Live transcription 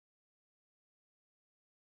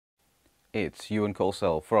It's Ewan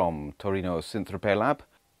Colsell from Torino's Synth Repair Lab,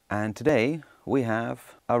 and today we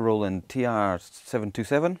have a Roland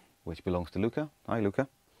TR707 which belongs to Luca. Hi Luca.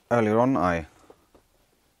 Earlier on I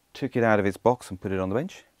took it out of its box and put it on the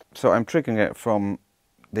bench. So I'm triggering it from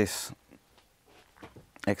this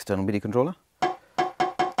external MIDI controller,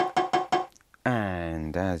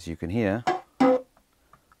 and as you can hear,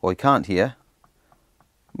 or you can't hear,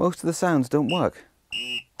 most of the sounds don't work.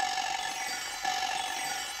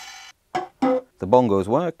 The bongos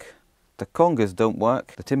work, the congas don't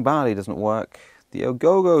work, the timbali doesn't work, the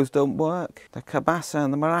ogogos don't work, the cabasa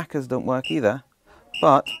and the maracas don't work either.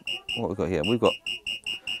 But what we've got here, we've got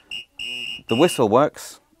the whistle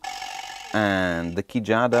works, and the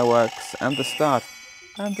quijada works, and the start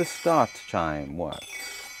chime works.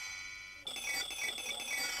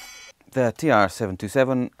 The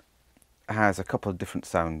TR727 has a couple of different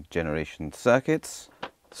sound generation circuits.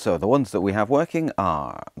 So the ones that we have working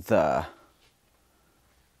are the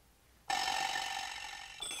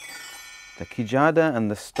quijada and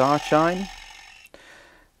the star chime,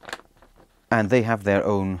 and they have their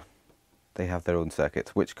own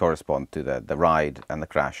circuits which correspond to the ride and the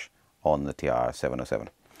crash on the TR707.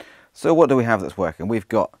 So what do we have that's working? We've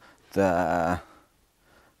got the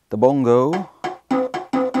bongo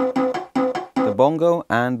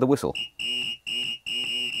and the whistle.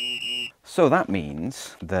 So that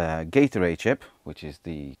means the gate array chip, which is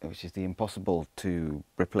the impossible to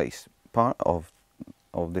replace part of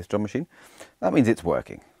this drum machine, that means it's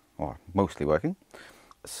working, or mostly working.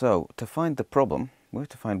 So to find the problem, we have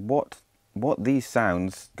to find what these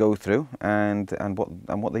sounds go through and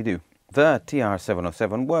what they do. The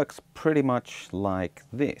TR707 works pretty much like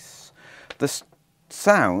this. The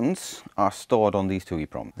sounds are stored on these two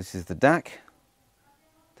EEPROMs. This is the DAC,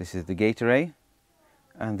 this is the gate array,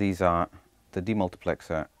 and these are the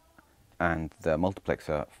demultiplexer and the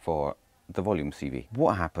multiplexer for the volume CV.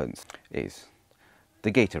 What happens is the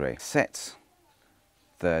gate array sets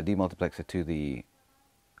the demultiplexer to the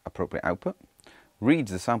appropriate output,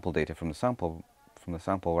 reads the sample data from the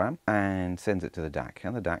sample RAM, and sends it to the DAC,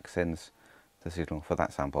 and the DAC sends the signal for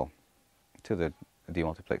that sample to the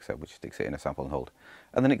demultiplexer, which sticks it in a sample and hold,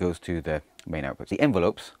 and then it goes to the main output. The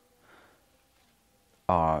envelopes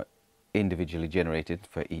are individually generated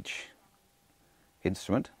for each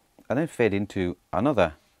instrument and then fed into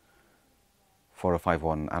another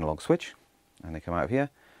 4051 analog switch, and they come out of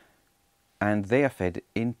here, and they are fed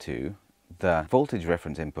into the voltage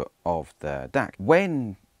reference input of the DAC.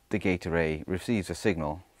 When the gate array receives a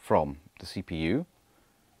signal from the CPU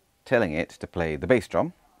telling it to play the bass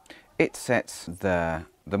drum, it sets the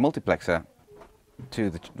multiplexer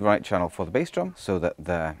to the right channel for the bass drum, so that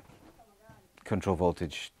the control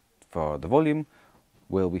voltage for the volume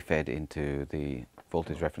will be fed into the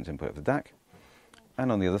voltage reference input of the DAC,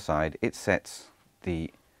 and on the other side it sets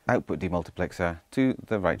the output demultiplexer to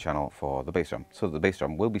the right channel for the bass drum, so that the bass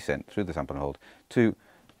drum will be sent through the sample and hold to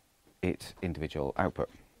its individual output.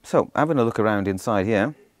 So having a look around inside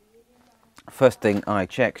here, first thing I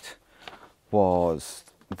checked was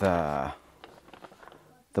the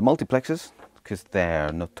multiplexers, because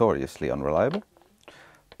they're notoriously unreliable,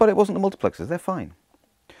 but it wasn't the multiplexers, they're fine.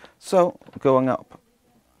 So going up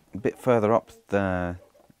a bit further up the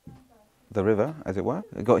river, as it were,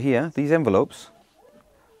 I got here, these envelopes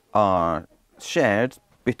are shared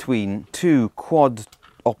between two quad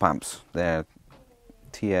op amps. They're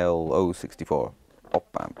TL064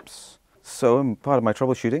 op amps. So in part of my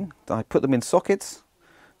troubleshooting, I put them in sockets,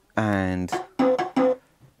 and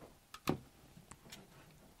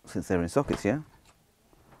since they're in sockets here,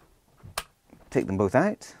 take them both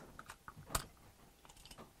out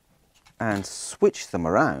and switch them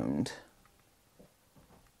around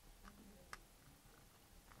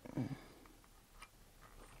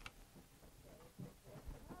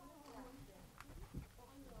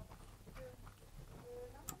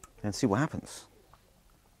and see what happens.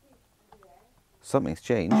 Something's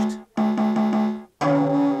changed.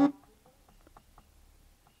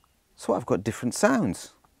 So I've got different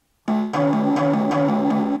sounds.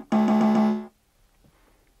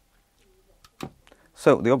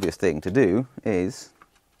 So the obvious thing to do is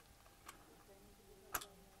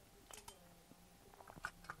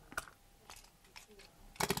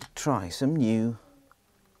try some new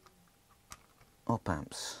op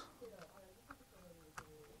amps.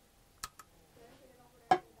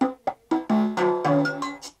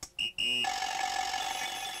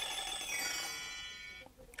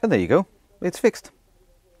 And there you go, it's fixed.